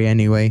category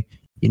anyway.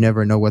 You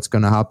never know what's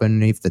going to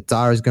happen, if the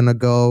tire is going to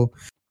go,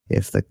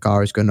 if the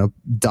car is going to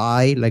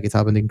die like it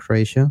happened in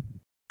Croatia.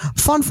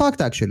 Fun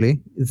fact,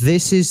 actually,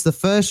 this is the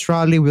first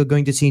rally we're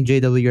going to see in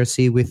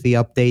JWRC with the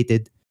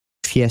updated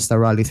Fiesta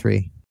Rally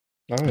 3.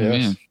 Oh,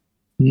 yes.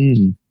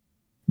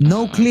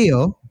 No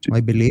Clio,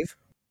 I believe.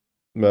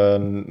 No.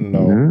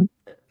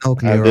 No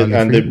Clio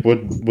and it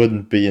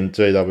wouldn't be in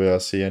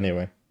JWRC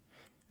anyway.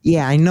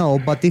 Yeah, I know,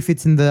 but if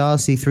it's in the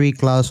RC3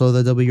 class or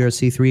the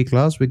WRC3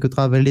 class, we could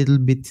have a little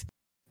bit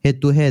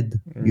head to head.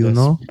 You Yes,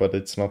 know. but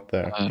it's not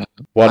there.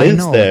 What I is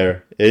know.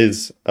 there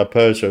is a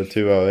Peugeot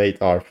 208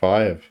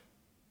 R5.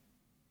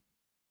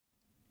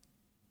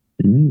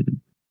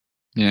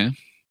 Yeah.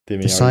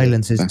 Timmy, The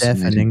silence is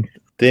Fascinating. deafening.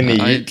 Timmy,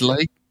 I'd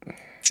like.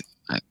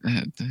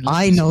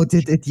 I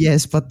noted it,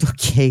 yes, but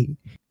okay.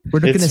 We're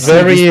not gonna it's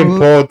say very this.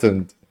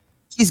 important.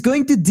 He's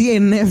going to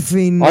DNF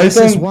in I don't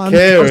SS1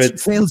 care, because he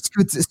it's- failed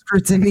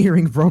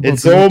scrutineering, probably.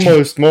 It's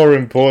almost more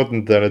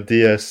important than a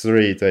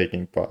DS3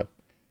 taking part.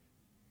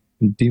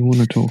 Do you want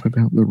to talk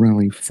about the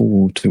Rally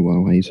 4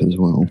 208 as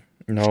well?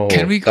 No,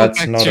 Can we go that's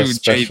back not to a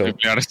special.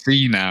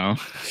 JWRC now?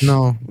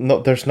 No,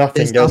 No, there's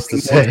nothing there's else to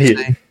nothing more to say.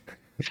 say.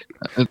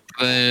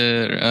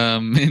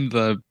 In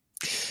the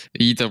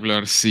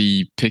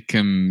EWRC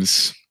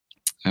Pickham's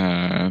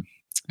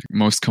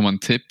most common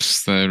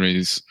tips, there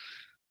is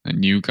a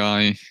new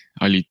guy,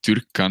 Ali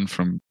Turkan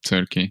from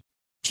Turkey.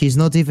 He's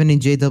not even in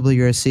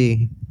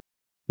JWRC.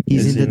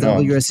 He's Is in he the not?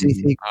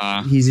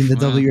 WRC3. He's in the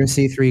Well,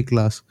 WRC3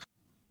 class.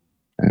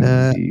 And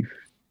the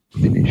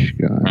Finnish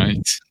guy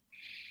Right.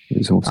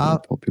 is also a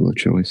popular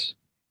choice.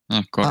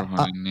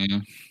 Korhonen, yeah.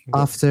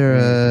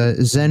 After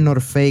Zen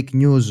or fake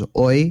news,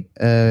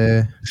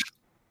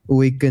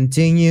 we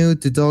continue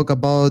to talk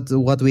about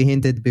what we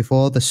hinted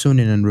before, the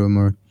Suninen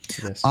rumor.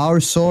 Yes.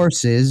 Our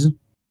sources,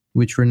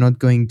 which we're not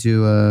going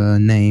to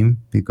name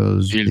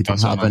because they Ilta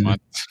don't have an... Sanomat.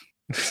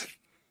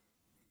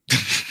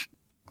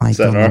 I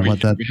don't know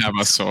what that... We have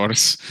a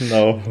source.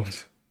 No.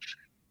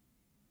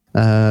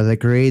 The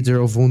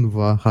creator of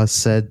Unva has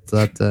said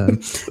that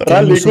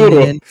Rally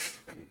Guru.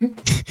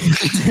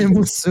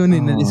 Teemu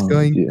Suninen is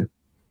going... Yeah.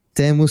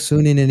 Teemu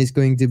Suninen is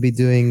going to be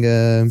doing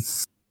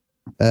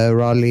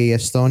Rally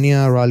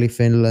Estonia, Rally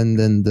Finland,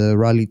 and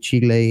Rally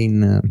Chile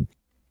in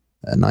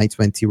an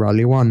I-20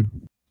 Rally 1.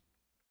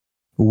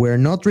 We're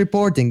not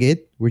reporting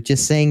it. We're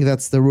just saying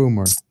that's the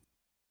rumor.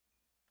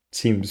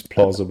 Seems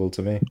plausible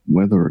to me.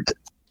 Whether it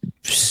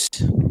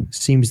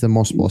Seems the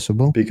most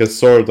possible. Because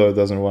Sordo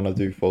doesn't want to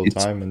do full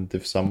time, and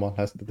if someone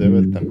has to do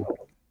it, then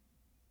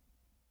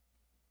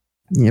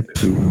Yep.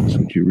 who else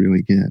would you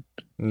really get?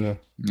 no.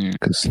 Yeah.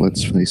 Because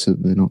let's face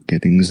it, they're not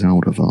getting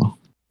Zaldivar.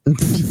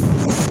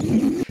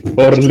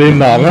 Or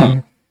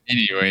Linnan.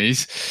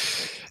 Anyways,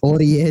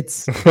 Or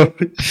yet.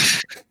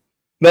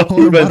 Not Or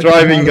even Marco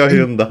driving a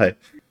Martin. Hyundai.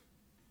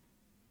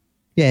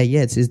 Yeah,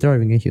 Yates is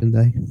driving a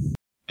Hyundai.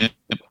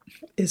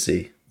 Is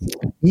he?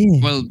 Yeah.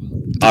 well,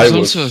 I there's will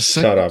also a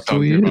shut second up.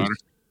 Oh, he Zaldivar.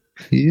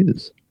 He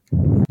is.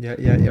 Yeah,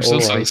 There's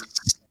also, alright.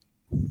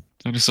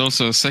 there is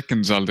also a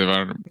second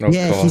Zaldivar. Oh,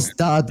 Yeah, God. his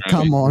dad.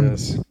 Come on.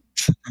 Yes.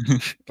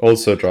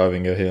 Also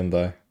driving a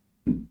Hyundai.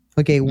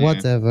 Okay,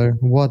 whatever.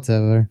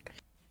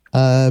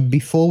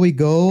 Before we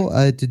go,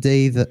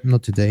 yesterday,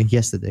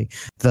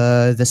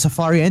 the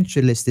Safari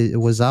entry list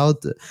was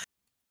out.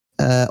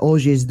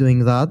 OG is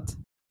doing that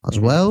as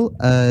well.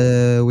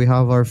 We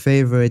have our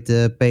favorite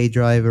pay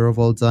driver of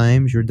all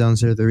time, Jordan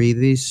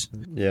Serdaridis,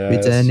 Yes.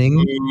 returning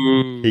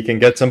He can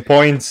get some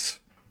points.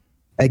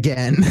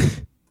 again.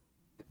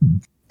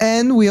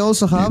 And we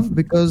also have,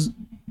 because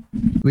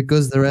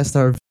the rest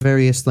are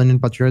very Estonian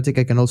patriotic,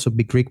 I can also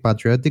be Greek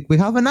patriotic. We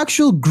have an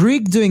actual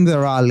Greek doing the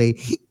rally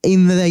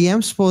in the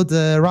M-Sport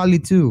Rally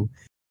 2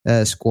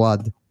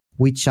 squad,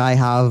 which I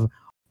have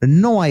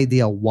no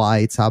idea why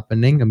it's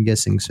happening. I'm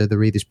guessing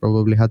Serdaridis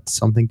probably had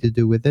something to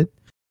do with it.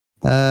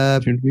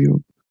 Should we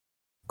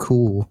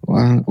Cool.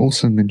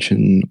 also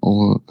mention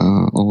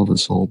Oliver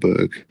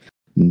Solberg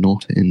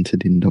not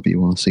entered in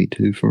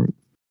WRC2 for it?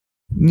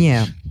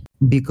 Yeah,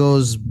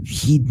 because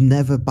he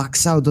never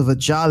backs out of a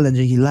challenge.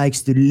 He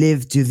likes to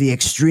live to the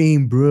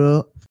extreme,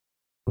 bro.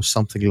 Or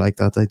something like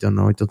that. I don't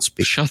know. I don't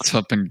speak. Shut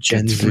up and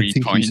Gen get Z. I 3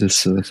 think he's a points.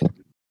 surfer.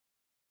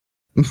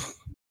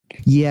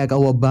 Yeah,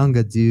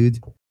 Kawabanga, dude.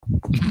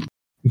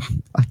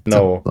 I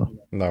No. don't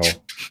know.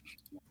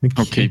 No.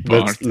 Okay,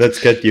 Bart.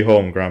 Let's get you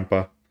home,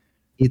 Grandpa.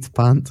 It's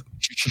pant.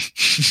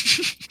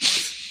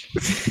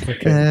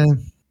 Okay.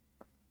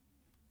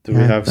 Do we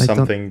yeah, have I don't-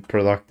 something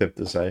productive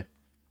to say?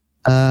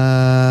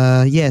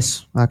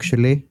 Yes,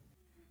 actually.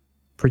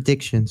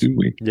 Predictions. Do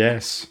we?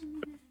 Yes.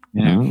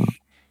 Yeah. Ah,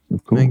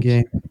 of course.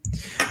 Okay.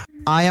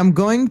 I am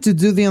going to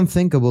do the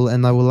unthinkable,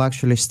 and I will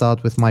actually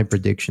start with my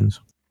predictions.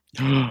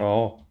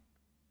 Oh.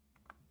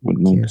 Would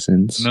make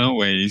sense. No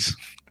ways.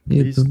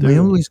 Yeah, Please I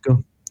do. always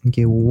go.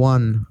 Okay,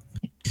 1.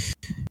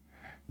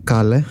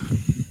 Kalle.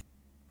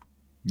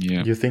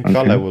 Yeah. You think Okay.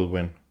 Kalle will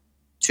win?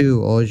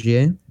 2.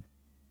 Ogier.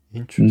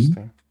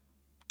 Interesting.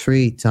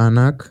 3.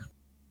 Tanak.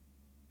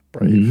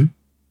 Brave. Mhm.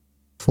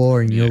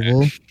 4.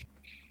 Newell.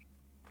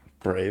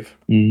 Brave.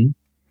 Mhm.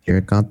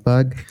 Your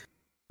cutbag.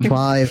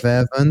 5.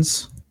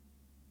 Evans.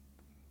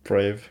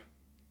 Brave.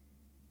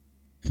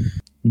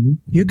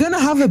 You're gonna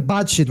have a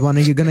bad shit one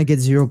and you're gonna get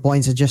 0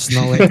 points. I just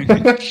know it.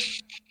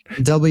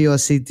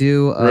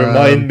 WRC2.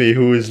 Remind me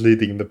who is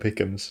leading the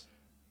Pick'ems.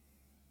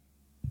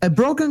 A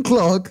broken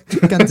clock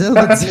can tell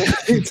that.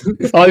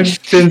 I've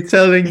been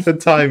telling the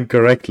time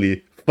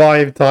correctly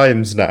 5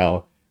 times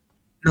now.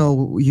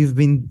 No, you've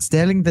been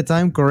telling the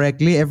time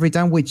correctly every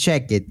time we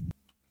check it.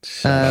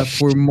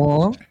 For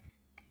more,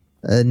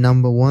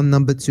 Number 1,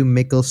 number 2,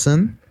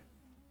 Mikkelsen.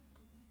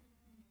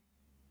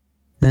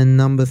 And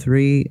number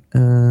 3,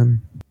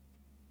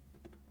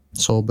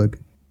 Solberg.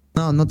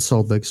 No, not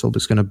Solberg.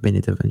 Solberg's gonna win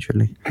it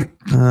eventually.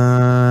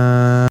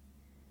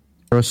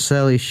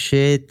 Rossell is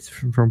shit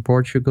from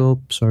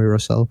Portugal. Sorry,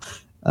 Rossell.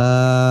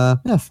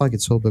 Yeah, fuck it,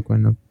 Solberg. Why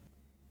not?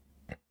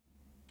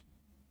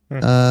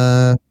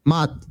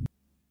 Matt.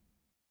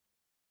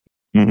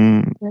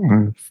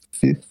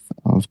 Fifth,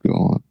 I've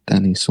got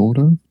Danny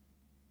Sordo.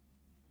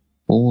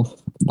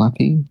 Fourth,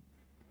 Lappy.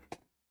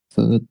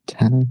 Third,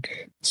 Tanak.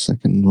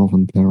 Second,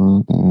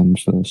 Rovanpera. And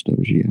first,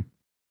 Ogier.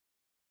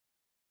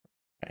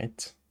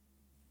 Right.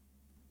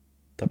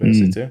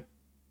 WC2.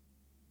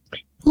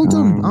 Hold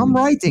on, I'm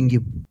writing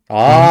you.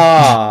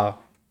 Ah!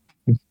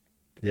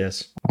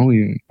 Yes. Oh,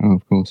 yeah. Oh,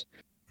 of course.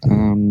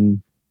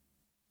 WRC2,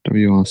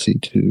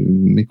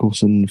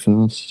 Mikkelsen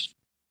first.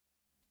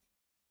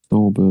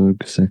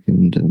 Thorberg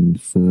second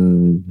and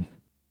third.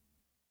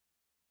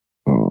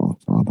 Oh,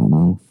 I don't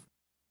know.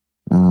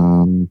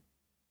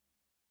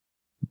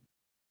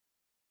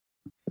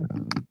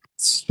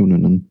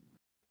 Suninen.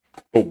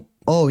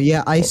 Oh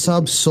yeah, I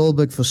sub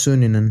Solberg for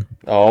Suninen.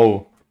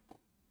 Oh.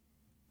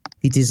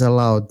 It is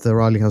allowed. The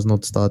rally has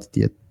not started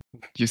yet.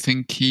 You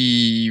think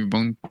he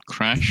won't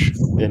crash?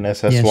 In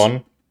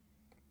SS1.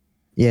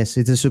 Yes,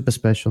 it is super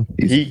special.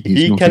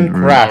 He not can in a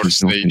crash.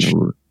 he's not in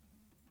a-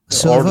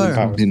 Silver.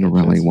 Power He's in a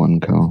Rally 1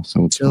 car,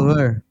 so it's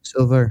fine.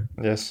 Silver.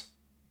 Yes.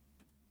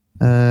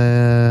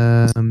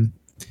 How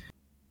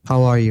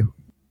are you?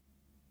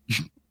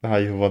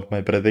 You want my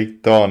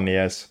prediction?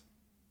 Yes.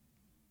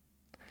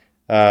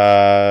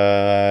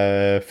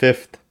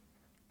 Fifth,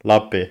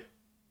 Lappi.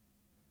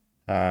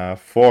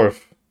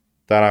 Fourth,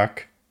 Tanak.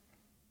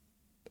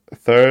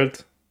 Third,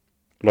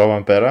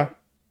 Rovanpera.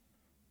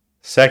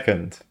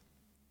 Second.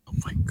 Oh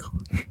my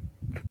god.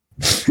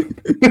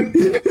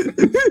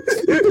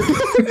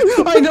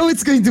 I know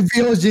it's going to be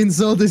Ojin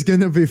Soda's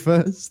gonna be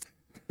first.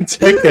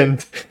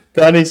 Second,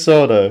 Danny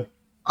Soda.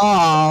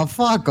 Ah,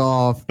 fuck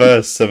off.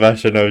 First,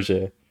 Sebastian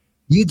Ogier.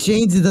 You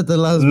changed it at the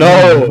last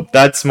No, moment.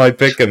 that's my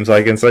pick'em, so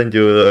I can send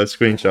you a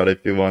screenshot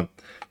if you want.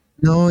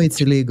 No,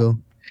 it's illegal.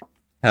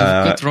 You've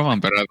got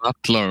Rovanpera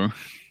that low.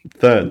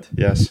 Third,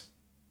 yes.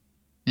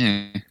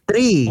 Yeah.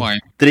 3. Why?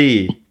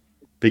 3,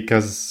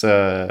 because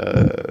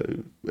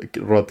road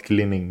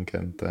cleaning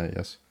and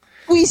yes.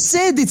 We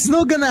said it's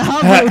not gonna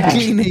have road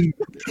cleaning.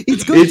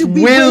 It's going It to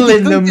be will wet.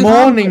 in the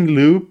morning,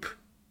 Loop.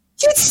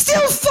 It's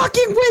still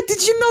fucking wet.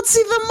 Did you not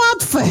see the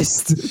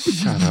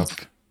Mudfest? Shut up.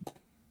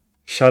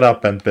 Shut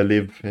up and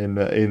believe in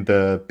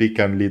the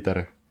pick'em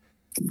leader.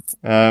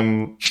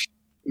 No.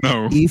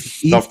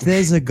 If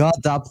there's a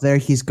god up there,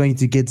 he's going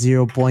to get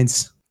 0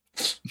 points.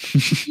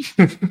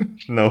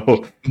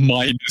 No.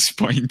 Minus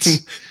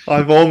points.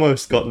 I've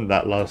almost gotten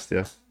that last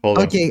year. Hold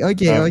on.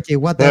 Okay,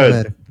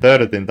 whatever.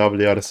 Third in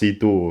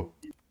WRC2,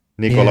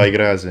 Nikolai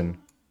Grazin.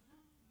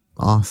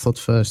 Oh, I thought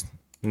first.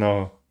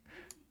 No.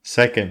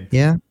 Second,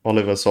 Yeah?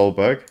 Oliver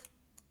Solberg.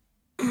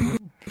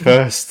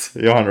 First,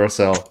 Johan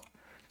Rossell.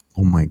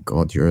 Oh my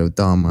god, you're a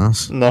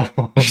dumbass. No.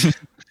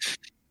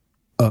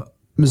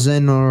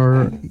 Zen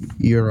or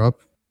Europe?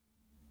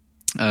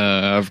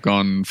 I've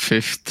gone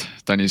fifth,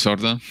 Danny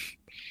Sorda.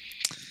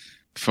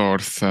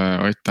 Fourth,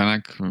 Ott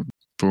Tänak,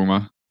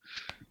 Puma.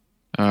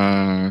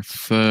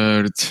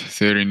 Third,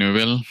 Thierry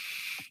Neuville.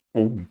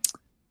 Ooh.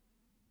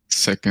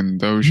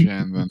 Second, Ogier,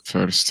 and then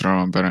first,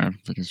 Rovanpera.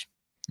 Because,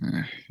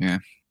 yeah.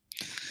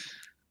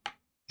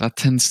 That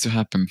tends to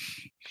happen.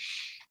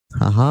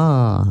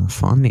 Haha,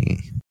 funny.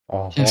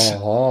 Yes.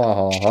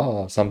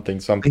 Something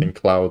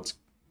clouds.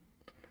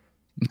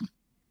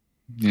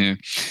 Yeah.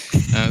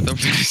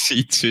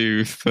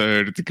 WC2,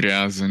 third,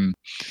 Grazin.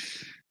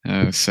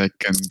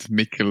 Second,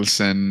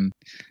 Mikkelsen.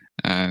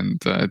 And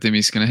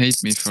Dimi's gonna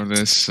hate me for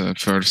this.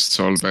 First,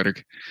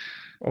 Solberg.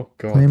 Oh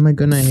Why god. am I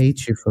gonna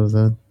hate you for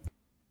that?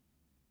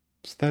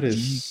 That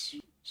is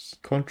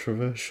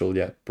controversial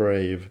yet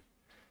brave.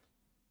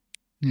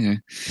 Yeah,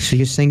 So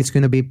you're saying it's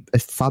gonna be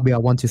Fabio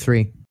 1, 2,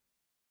 3?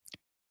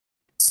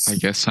 I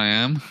guess I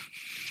am.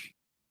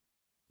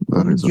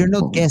 That is a You're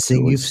not bold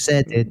guessing, you've choice.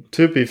 said it.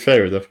 To be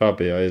fair, the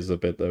Fabia is a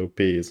bit OP,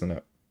 isn't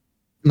it?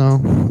 No,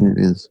 It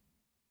is.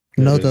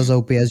 not It is. as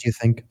OP as you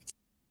think.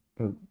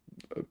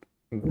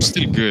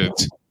 Still good.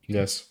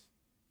 Yes.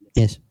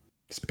 Yes.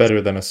 It's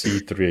better than a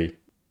C3.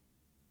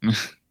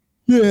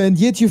 Yeah, and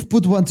yet you've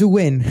put one to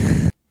win.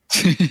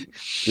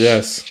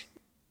 Yes.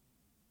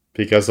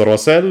 Because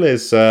Rossell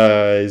is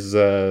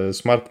a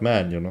smart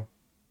man, you know.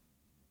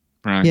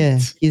 Right. Yeah,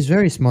 he's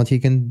very smart. He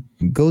can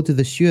go to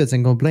the stewards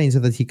and complain so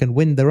that he can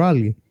win the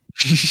rally,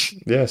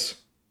 Yes.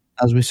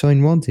 as we saw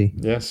in Monty.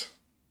 Yes.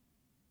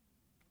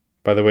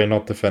 By the way,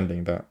 not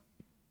defending that.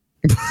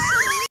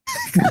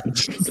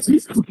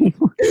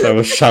 That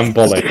was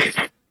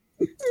shambolic.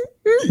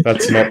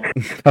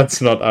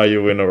 That's not how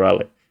you win a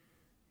rally.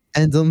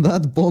 And on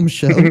that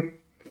bombshell,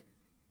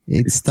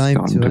 it's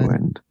time to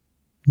end.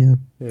 Yeah.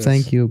 Yes.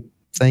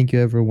 Thank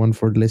you everyone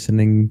for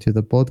listening to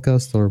the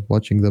podcast or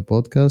watching the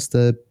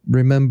podcast.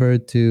 Remember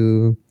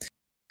to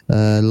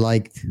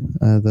liked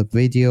the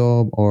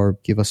video or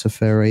give us a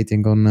fair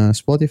rating on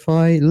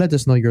Spotify. Let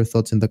us know your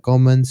thoughts in the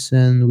comments,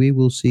 and we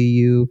will see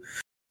you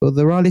for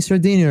the Rally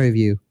Sardinia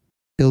review.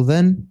 Till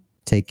then,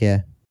 take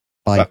care.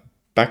 Bye.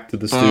 Back to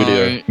the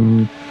studio.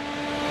 Bye.